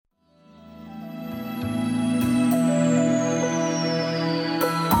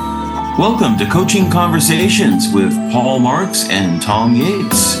Welcome to Coaching Conversations with Paul Marks and Tom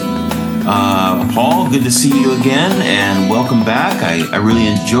Yates. Paul, good to see you again, and welcome back. I really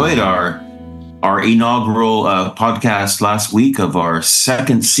enjoyed our inaugural podcast last week of our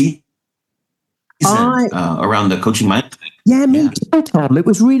second season around the coaching mindset. Yeah, me too, Tom. It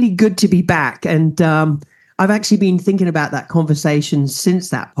was really good to be back, and I've actually been thinking about that conversation since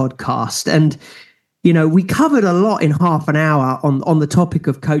that podcast. And you know, we covered a lot in half an hour on the topic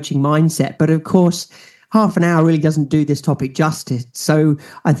of coaching mindset, but of course, half an hour really doesn't do this topic justice. So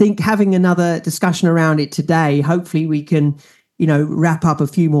I think having another discussion around it today, hopefully we can, wrap up a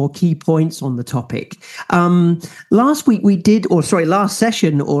few more key points on the topic. Last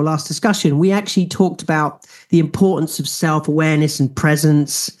session or last discussion, we actually talked about the importance of self-awareness and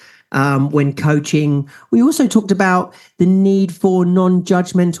presence when coaching. We also talked about the need for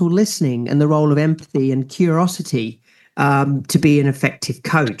non-judgmental listening and the role of empathy and curiosity to be an effective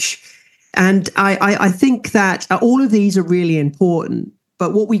coach. And I think that all of these are really important.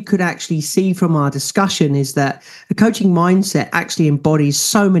 But what we could actually see from our discussion is that a coaching mindset actually embodies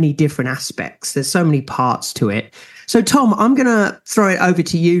so many different aspects. There's so many parts to it. So, Tom, I'm going to throw it over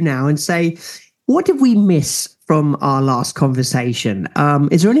to you now and say, what did we miss from our last conversation?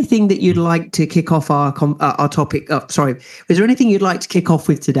 Is there anything that you'd like to kick off our topic? Is there anything you'd like to kick off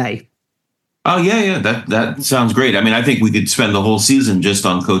with today? Oh, yeah. That sounds great. I mean, I think we could spend the whole season just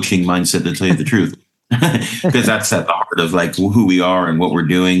on coaching mindset, to tell you the truth, because that's at the heart of like who we are and what we're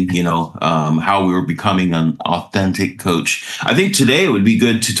doing, how we're becoming an authentic coach. I think today it would be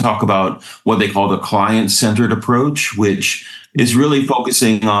good to talk about what they call the client-centered approach, which is really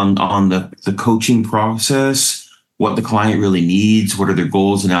focusing on the coaching process, what the client really needs, what are their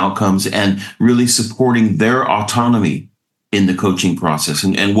goals and outcomes, and really supporting their autonomy in the coaching process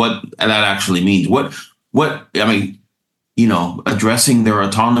and what that actually means. Addressing their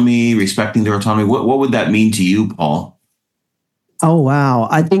autonomy, respecting their autonomy. What would that mean to you, Paul? Oh, wow.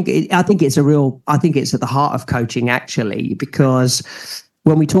 I think it's at the heart of coaching, actually, because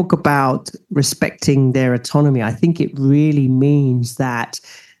when we talk about respecting their autonomy, I think it really means that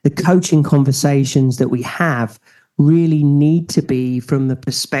the coaching conversations that we have really need to be from the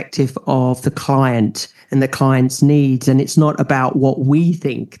perspective of the client and the client's needs. And it's not about what we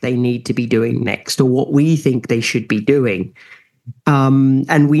think they need to be doing next or what we think they should be doing.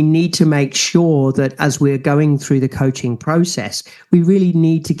 And we need to make sure that as we're going through the coaching process, we really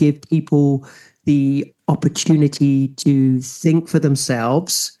need to give people the opportunity to think for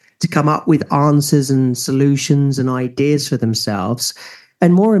themselves, to come up with answers and solutions and ideas for themselves.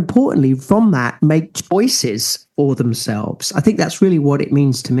 And more importantly, from that, make choices for themselves. I think that's really what it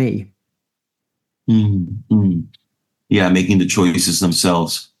means to me. Mm-hmm. Yeah, making the choices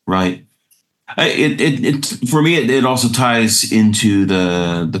themselves, right? For me, it also ties into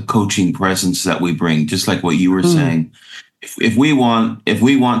the coaching presence that we bring, just like what you were saying. If we want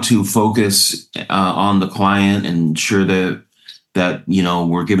to focus on the client and ensure that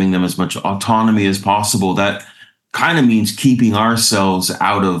we're giving them as much autonomy as possible, that kind of means keeping ourselves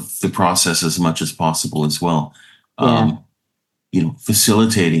out of the process as much as possible as well. Yeah.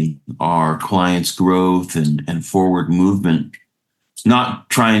 Facilitating our clients' growth and forward movement, not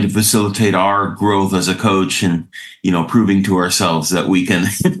trying to facilitate our growth as a coach and, proving to ourselves that we can,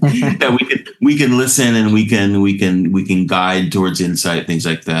 we can listen and we can guide towards insight, things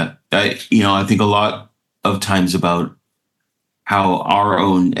like that. I think a lot of times about how our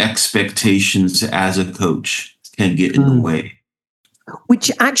own expectations as a coach can get in the way. Which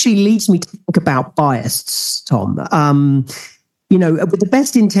actually leads me to think about bias, Tom. With the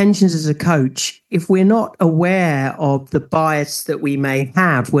best intentions as a coach, if we're not aware of the bias that we may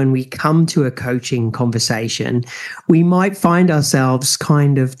have when we come to a coaching conversation, we might find ourselves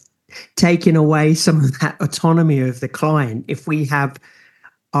kind of taking away some of that autonomy of the client if we have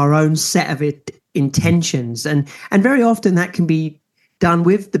our own set of intentions. And very often that can be done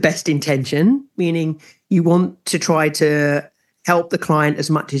with the best intention, meaning you want to try to help the client as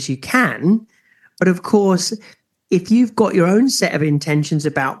much as you can. But of course, if you've got your own set of intentions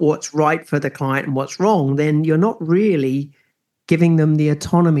about what's right for the client and what's wrong, then you're not really giving them the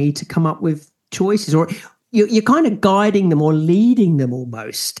autonomy to come up with choices, or you're kind of guiding them or leading them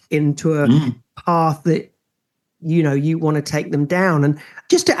almost into a path that, you want to take them down. And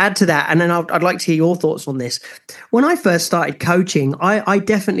just to add to that, and then I'd like to hear your thoughts on this. When I first started coaching, I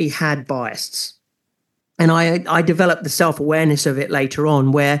definitely had bias. And I developed the self-awareness of it later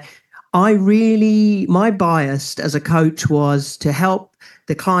on, where my bias as a coach was to help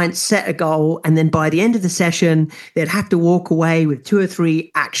the client set a goal. And then by the end of the session, they'd have to walk away with 2 or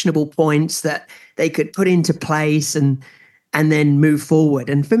 3 actionable points that they could put into place. And and then move forward.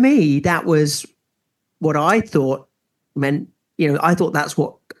 And for me, that was what I thought meant, I thought that's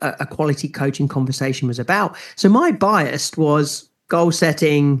what a quality coaching conversation was about. So my bias was goal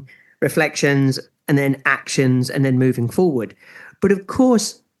setting, reflections, and then actions, and then moving forward. But of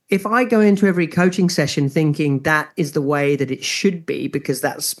course, if I go into every coaching session thinking that is the way that it should be, because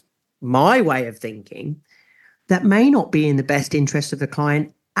that's my way of thinking, that may not be in the best interest of the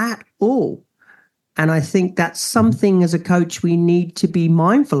client at all. And I think that's something as a coach we need to be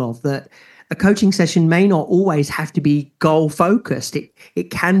mindful of, that a coaching session may not always have to be goal focused.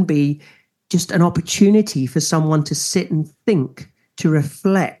 It can be just an opportunity for someone to sit and think, to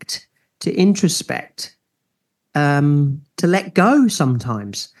reflect, to introspect, to let go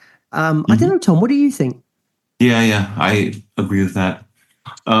sometimes. I don't know, Tom, what do you think? Yeah, I agree with that.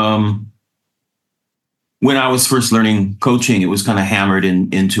 When I was first learning coaching, it was kind of hammered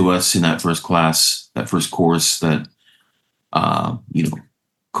into us in that first class, that first course, that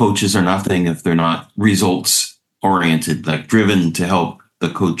coaches are nothing if they're not results oriented, like driven to help the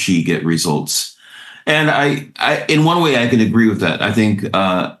coachee get results. And I in one way I can agree with that. I think,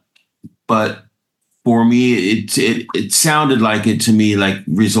 but for me, it sounded like it to me like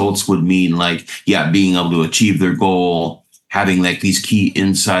results would mean like, yeah, being able to achieve their goal, having like these key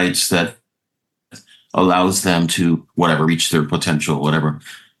insights that allows them to whatever, reach their potential, whatever.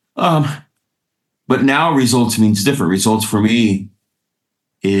 But now results means different. Results for me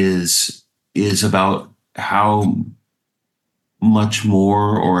is about how much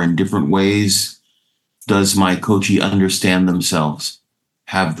more or in different ways does my coachee understand themselves?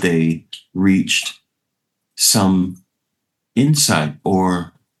 Have they reached some insight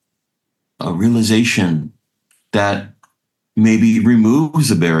or a realization that maybe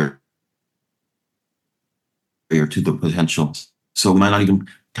removes a barrier to the potential? So we might not even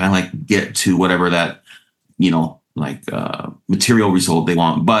kind of like get to whatever that, material result they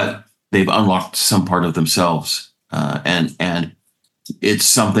want, but they've unlocked some part of themselves. And it's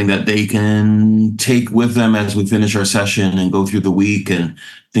something that they can take with them as we finish our session and go through the week and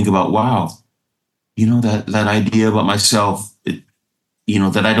think about, wow, that idea about myself,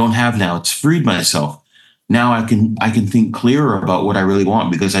 that I don't have now, it's freed myself. Now I can think clearer about what I really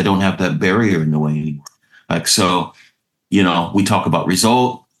want because I don't have that barrier in the way anymore. Like, so, we talk about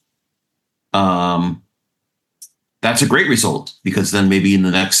result. That's a great result because then maybe in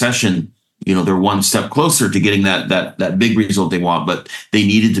the next session, they're one step closer to getting that big result they want, but they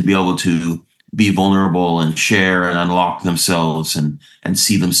needed to be able to be vulnerable and share and unlock themselves and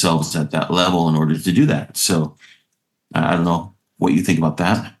see themselves at that level in order to do that. So I don't know what you think about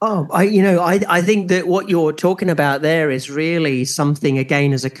that. Oh, I think that what you're talking about there is really something,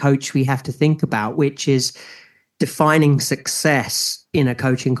 again, as a coach, we have to think about, which is defining success in a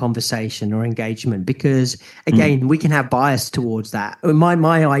coaching conversation or engagement, because again, we can have bias towards that.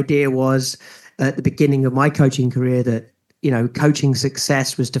 My idea was at the beginning of my coaching career that, coaching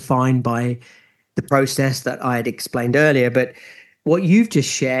success was defined by the process that I had explained earlier. But what you've just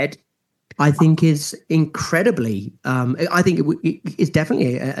shared, I think is incredibly, I think it is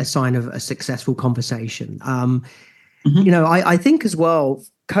definitely a sign of a successful conversation. I think as well,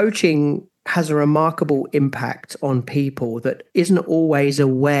 coaching has a remarkable impact on people that isn't always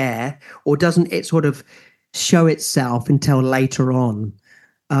aware, or doesn't it sort of show itself until later on.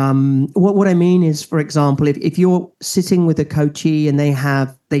 What I mean is, for example, if you're sitting with a coachee and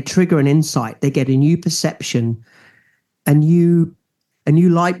they trigger an insight, they get a new perception, a new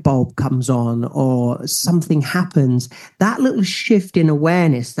light bulb comes on, or something happens, that little shift in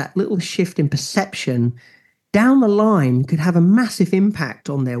awareness, that little shift in perception down the line could have a massive impact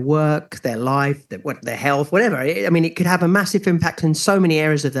on their work, their life, their health, whatever. I mean, it could have a massive impact in so many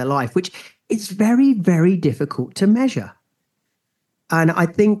areas of their life, which is very, very difficult to measure. And I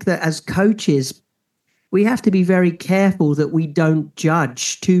think that as coaches, we have to be very careful that we don't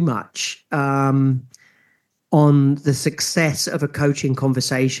judge too much on the success of a coaching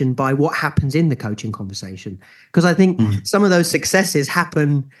conversation by what happens in the coaching conversation. Because I think some of those successes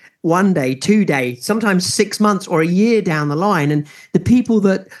happen 1 day, 2 days, sometimes 6 months or a year down the line. And the people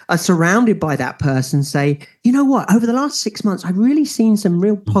that are surrounded by that person say, you know what, over the last 6 months, I've really seen some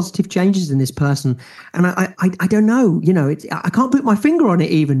real positive changes in this person. And I don't know, I can't put my finger on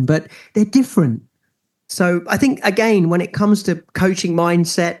it even, but they're different. So I think, again, when it comes to coaching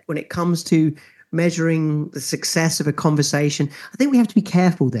mindset, when it comes to measuring the success of a conversation, I think we have to be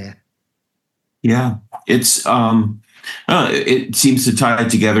careful there. Yeah, it's it seems to tie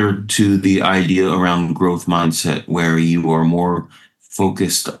together to the idea around growth mindset, where you are more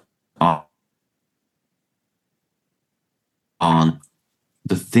focused on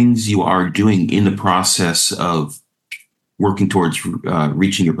the things you are doing in the process of working towards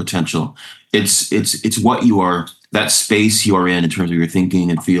reaching your potential. It's what you are, that space you are in terms of your thinking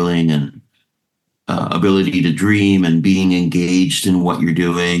and feeling and ability to dream and being engaged in what you're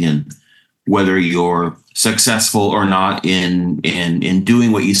doing, and whether you're successful or not in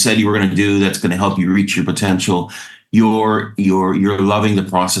doing what you said you were going to do, that's going to help you reach your potential. You're loving the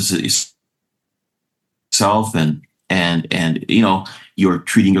process itself, and you're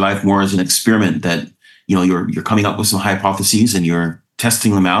treating your life more as an experiment, that you're coming up with some hypotheses and you're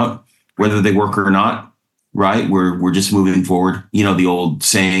testing them out, whether they work or not. Right? We're just moving forward. The old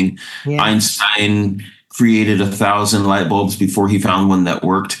saying, yeah. Einstein created 1,000 light bulbs before he found one that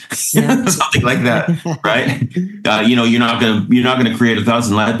worked. Yeah. Something like that, right? You're not gonna create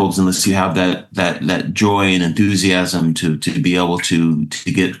 1,000 light bulbs unless you have that joy and enthusiasm to be able to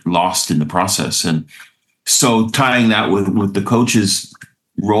get lost in the process. And so tying that with the coach's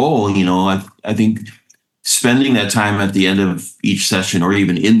role, I think spending that time at the end of each session, or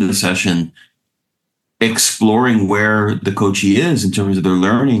even in the session, exploring where the coachee is in terms of their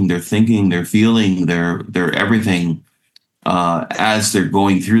learning, their thinking, their feeling, their everything, as they're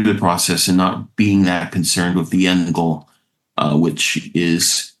going through the process, and not being that concerned with the end goal, which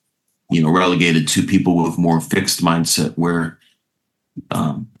is, relegated to people with more fixed mindset, where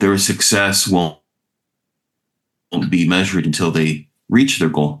their success won't be measured until they reach their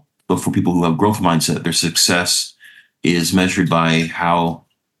goal. But for people who have growth mindset, their success is measured by how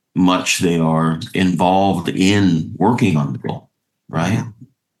much they are involved in working on the goal, right? Yeah.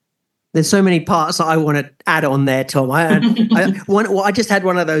 There's so many parts that I want to add on there, Tom. I just had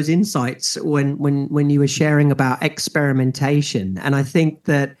one of those insights when you were sharing about experimentation, and I think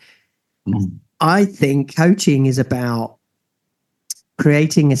that I think coaching is about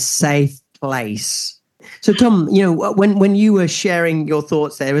creating a safe place. So, Tom, when you were sharing your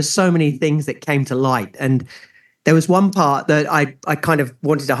thoughts, there were so many things that came to light, and there was one part that I kind of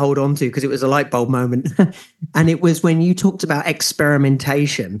wanted to hold on to because it was a light bulb moment. And it was when you talked about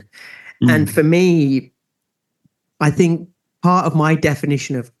experimentation. And for me, I think part of my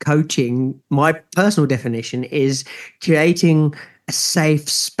definition of coaching, my personal definition, is creating a safe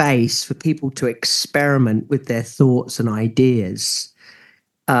space for people to experiment with their thoughts and ideas.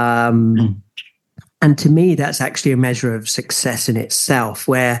 And to me, that's actually a measure of success in itself,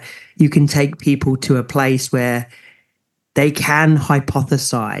 where you can take people to a place where they can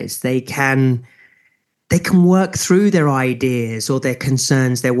hypothesize, they can work through their ideas or their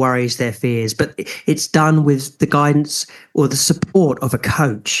concerns, their worries, their fears, but it's done with the guidance or the support of a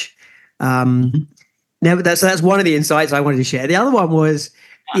coach. Now, that's one of the insights I wanted to share. The other one was,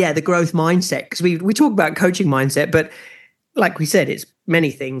 the growth mindset, because we talk about coaching mindset, but like we said, it's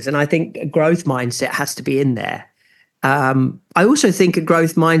many things. And I think a growth mindset has to be in there. I also think a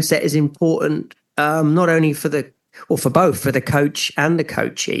growth mindset is important, not only for both the coach and the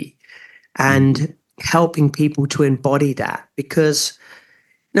coachee, and helping people to embody that, because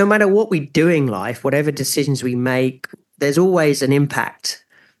no matter what we do in life, whatever decisions we make, there's always an impact.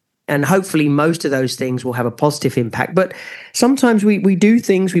 And hopefully most of those things will have a positive impact. But sometimes we do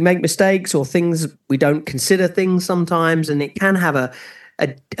things, we make mistakes, or things we don't consider things sometimes, and it can have a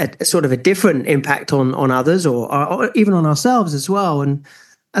sort of a different impact on others or even on ourselves as well. And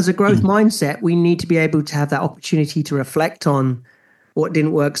as a growth mindset, we need to be able to have that opportunity to reflect on what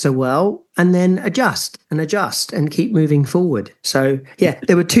didn't work so well, and then adjust and keep moving forward. So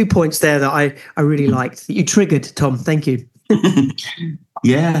there were 2 points there that I really liked that you triggered, Tom. Thank you.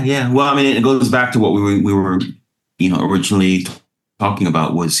 Yeah. Well, I mean, it goes back to what we were originally talking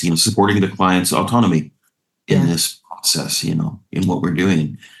about, was supporting the client's autonomy in this process, in what we're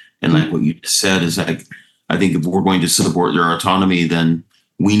doing. And like what you said is, like, I think if we're going to support their autonomy, then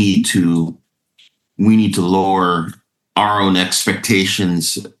we need to lower our own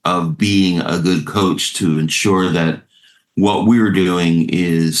expectations of being a good coach, to ensure that what we're doing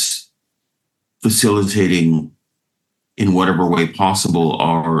is facilitating in whatever way possible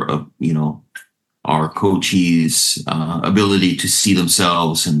our coachees' ability to see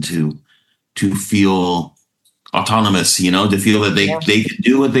themselves and to feel autonomous, to feel that they can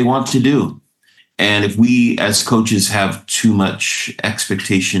do what they want to do. And if we as coaches have too much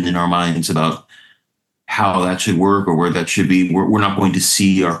expectation in our minds about how that should work or where that should be, we're not going to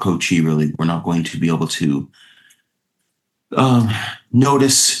see our coachee really. We're not going to be able to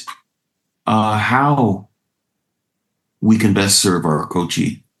notice how we can best serve our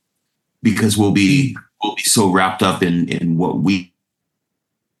coachee, because we'll be so wrapped up in what we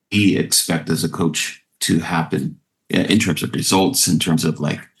expect as a coach to happen in terms of results, in terms of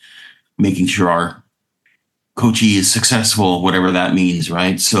like making sure our coachee is successful, whatever that means,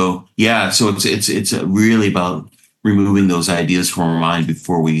 right? So it's really about removing those ideas from our mind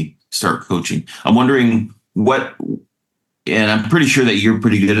before we start coaching. I'm wondering and I'm pretty sure that you're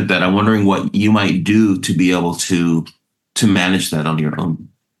pretty good at that. I'm wondering what you might do to be able to manage that on your own.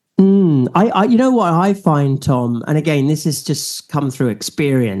 You know what I find, Tom, and again, this has just come through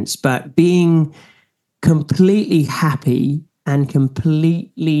experience, but being completely happy and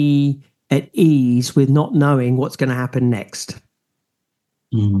completely at ease with not knowing what's going to happen next.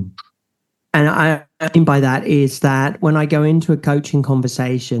 And I mean by that is that when I go into a coaching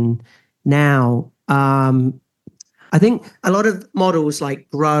conversation now, I think a lot of models like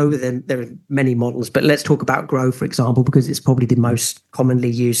Grow, there are many models, but let's talk about Grow, for example, because it's probably the most commonly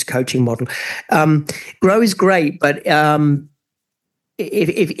used coaching model. Grow is great, but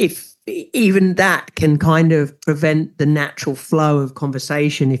if even that can kind of prevent the natural flow of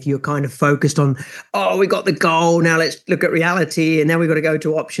conversation if you're kind of focused on, oh, we got the goal, now let's look at reality, and then we've got to go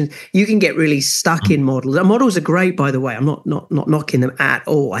to options. You can get really stuck in models. And models are great, by the way. I'm not knocking them at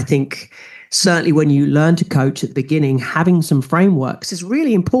all. I think certainly when you learn to coach at the beginning, having some frameworks is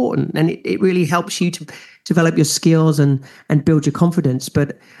really important, and it really helps you to develop your skills and build your confidence.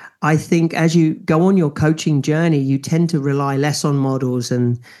 But I think as you go on your coaching journey, you tend to rely less on models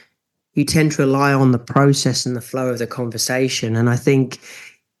and you tend to rely on the process and the flow of the conversation. And I think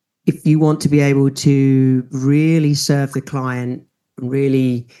if you want to be able to really serve the client,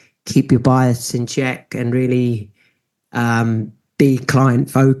 really keep your bias in check and really be client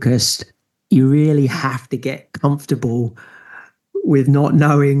focused, you really have to get comfortable with not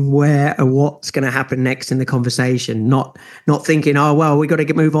knowing where or what's going to happen next in the conversation, not thinking, oh, well, we've got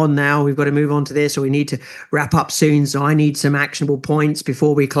to move on now, we've got to move on to this, or we need to wrap up soon, so I need some actionable points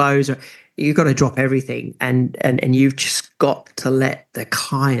before we close. Or you've got to drop everything and you've just got to let the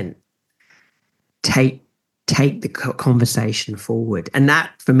client take the conversation forward. And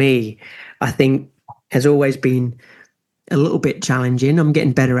that, for me, I think has always been a little bit challenging. I'm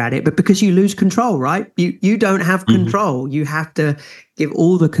getting better at it, but because you lose control, right? You don't have control. You have to give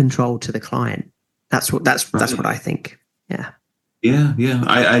all the control to the client. That's what I think. Yeah.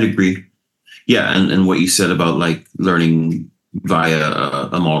 I'd agree. Yeah, and what you said about like learning via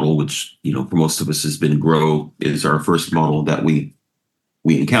a model, which for most of us has been Grow, is our first model that we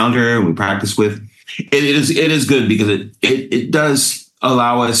encounter and we practice with. It is good because it does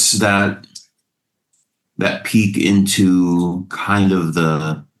allow us that peek into kind of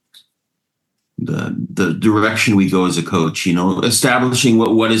the direction we go as a coach, establishing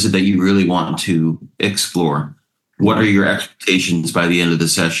what is it that you really want to explore. What are your expectations by the end of the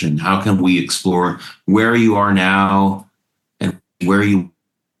session? How can we explore where you are now and where you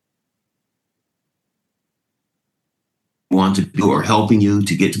want to do, or helping you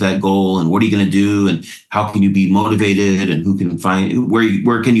to get to that goal, and what are you going to do, and how can you be motivated, and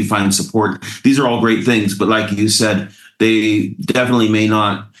where can you find support? These are all great things, but like you said, they definitely may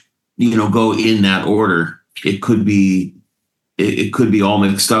not go in that order. It could be all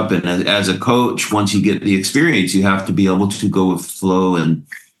mixed up, and as a coach, once you get the experience, you have to be able to go with flow and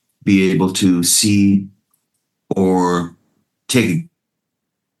be able to see or take a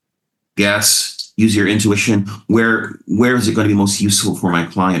guess, use your intuition. Where is it going to be most useful for my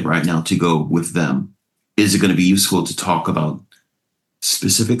client right now to go with them? Is it going to be useful to talk about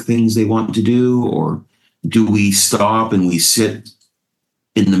specific things they want to do, or do we stop and we sit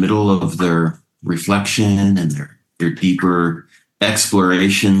in the middle of their reflection and their deeper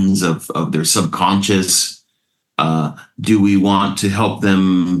explorations of their subconscious? Do we want to help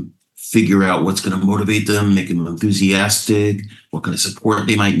them figure out what's going to motivate them, make them enthusiastic, what kind of support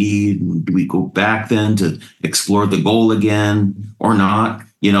they might need? And do we go back then to explore the goal again or not?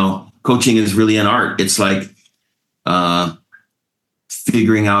 Coaching is really an art. It's like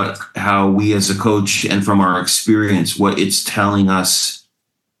figuring out how we as a coach, and from our experience, what it's telling us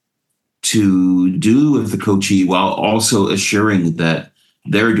to do with the coachee, while also assuring that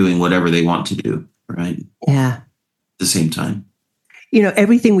they're doing whatever they want to do, right? Yeah. At the same time.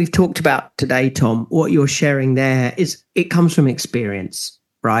 Everything we've talked about today, Tom, what you're sharing there it comes from experience,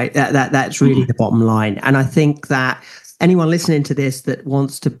 right? That's really the bottom line. And I think that anyone listening to this that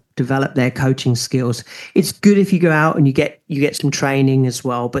wants to develop their coaching skills, it's good if you go out and you get some training as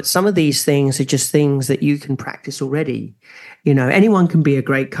well. But some of these things are just things that you can practice already. Anyone can be a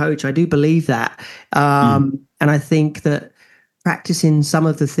great coach. I do believe that. And I think that practicing some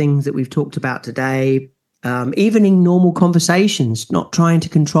of the things that we've talked about today, even in normal conversations, not trying to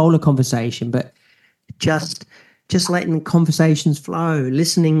control a conversation, but just letting conversations flow,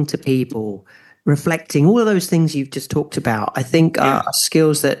 listening to people, reflecting, all of those things you've just talked about, I think are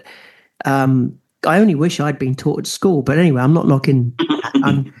skills that I only wish I'd been taught at school. But anyway, I'm not knocking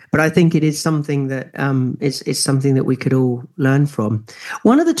that. But I think it is something that is something that we could all learn from.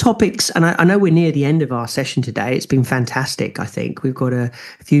 One of the topics, and I know we're near the end of our session today. It's been fantastic. I think we've got a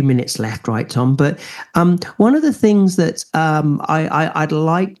few minutes left, right, Tom? But one of the things that I'd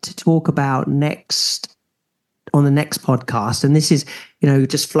like to talk about next on the next podcast, and this is,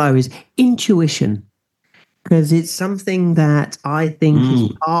 just flow, is intuition. Because it's something that I think is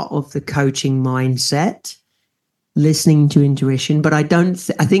part of the coaching mindset, listening to intuition. But I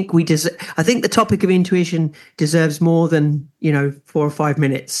think I think the topic of intuition deserves more than 4 or 5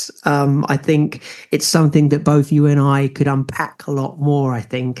 minutes. I think it's something that both you and I could unpack a lot more, I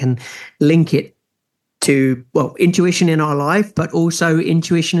think, and link it to intuition in our life, but also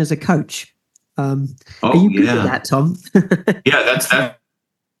intuition as a coach. Are you good at that, Tom? Yeah,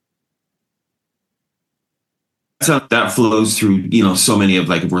 that flows through, so many of,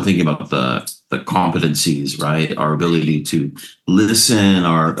 like, if we're thinking about the competencies, right? Our ability to listen,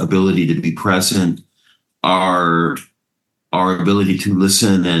 our ability to be present, our ability to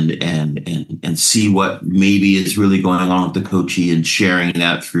listen and see what maybe is really going on with the coachee and sharing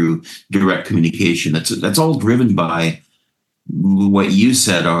that through direct communication. That's all driven by what you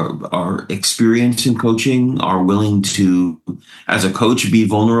said, our experience in coaching, our willing to, as a coach, be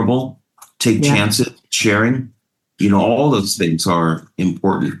vulnerable, take chances, sharing. All those things are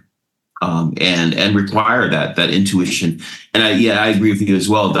important, and require that intuition. And I agree with you as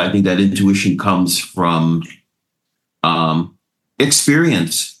well. I think that intuition comes from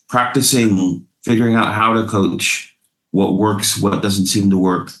experience, practicing, figuring out how to coach, what works, what doesn't seem to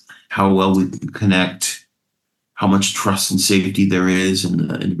work, how well we can connect, how much trust and safety there is in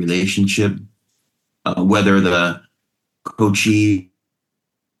the relationship, whether the coachee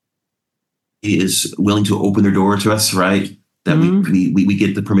is willing to open their door to us, right? That we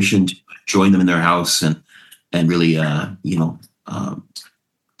get the permission to join them in their house and really,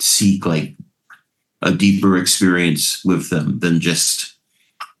 seek, like, a deeper experience with them than just,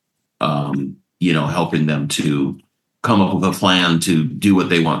 helping them to come up with a plan to do what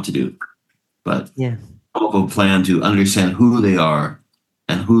they want to do, but come up with a plan to understand who they are,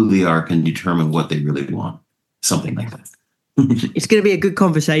 and who they are can determine what they really want. Something like that. It's going to be a good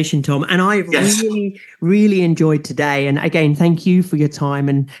conversation, Tom. And I've really, really enjoyed today. And again, thank you for your time.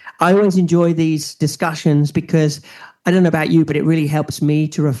 And I always enjoy these discussions because I don't know about you, but it really helps me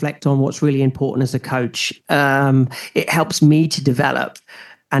to reflect on what's really important as a coach. It helps me to develop.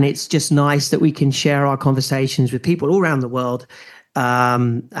 And it's just nice that we can share our conversations with people all around the world,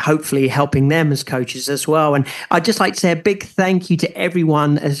 hopefully helping them as coaches as well. And I'd just like to say a big thank you to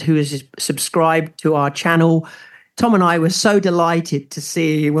everyone who has subscribed to our channel. Tom and I were so delighted to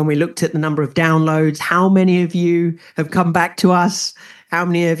see, when we looked at the number of downloads, how many of you have come back to us, how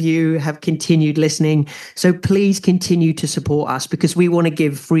many of you have continued listening. So please continue to support us, because we want to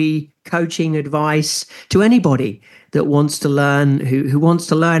give free coaching advice to anybody that wants to learn, who wants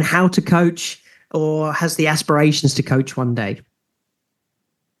to learn how to coach or has the aspirations to coach one day.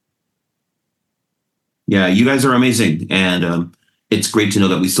 Yeah, you guys are amazing. And it's great to know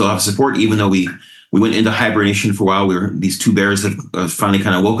that we still have support, even though we went into hibernation for a while. These two bears have finally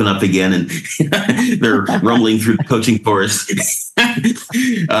kind of woken up again, and they're rumbling through the coaching forest.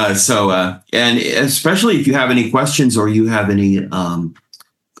 And especially if you have any questions, or you have any,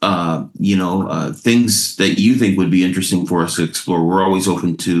 things that you think would be interesting for us to explore, we're always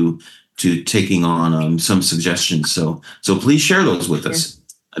open to taking on some suggestions. So please share those with us.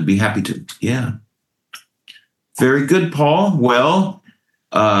 I'd be happy to. Yeah. Very good, Paul. Well,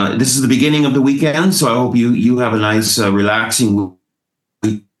 this is the beginning of the weekend, so I hope you have a nice, relaxing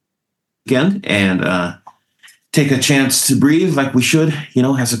weekend, and take a chance to breathe like we should,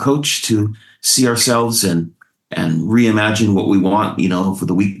 as a coach, to see ourselves and reimagine what we want, for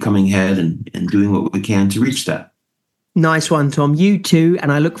the week coming ahead, and doing what we can to reach that. Nice one, Tom. You too,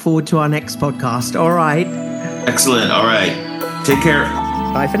 and I look forward to our next podcast. All right. Excellent. All right. Take care.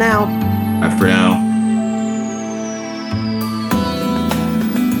 Bye for now. Bye for now.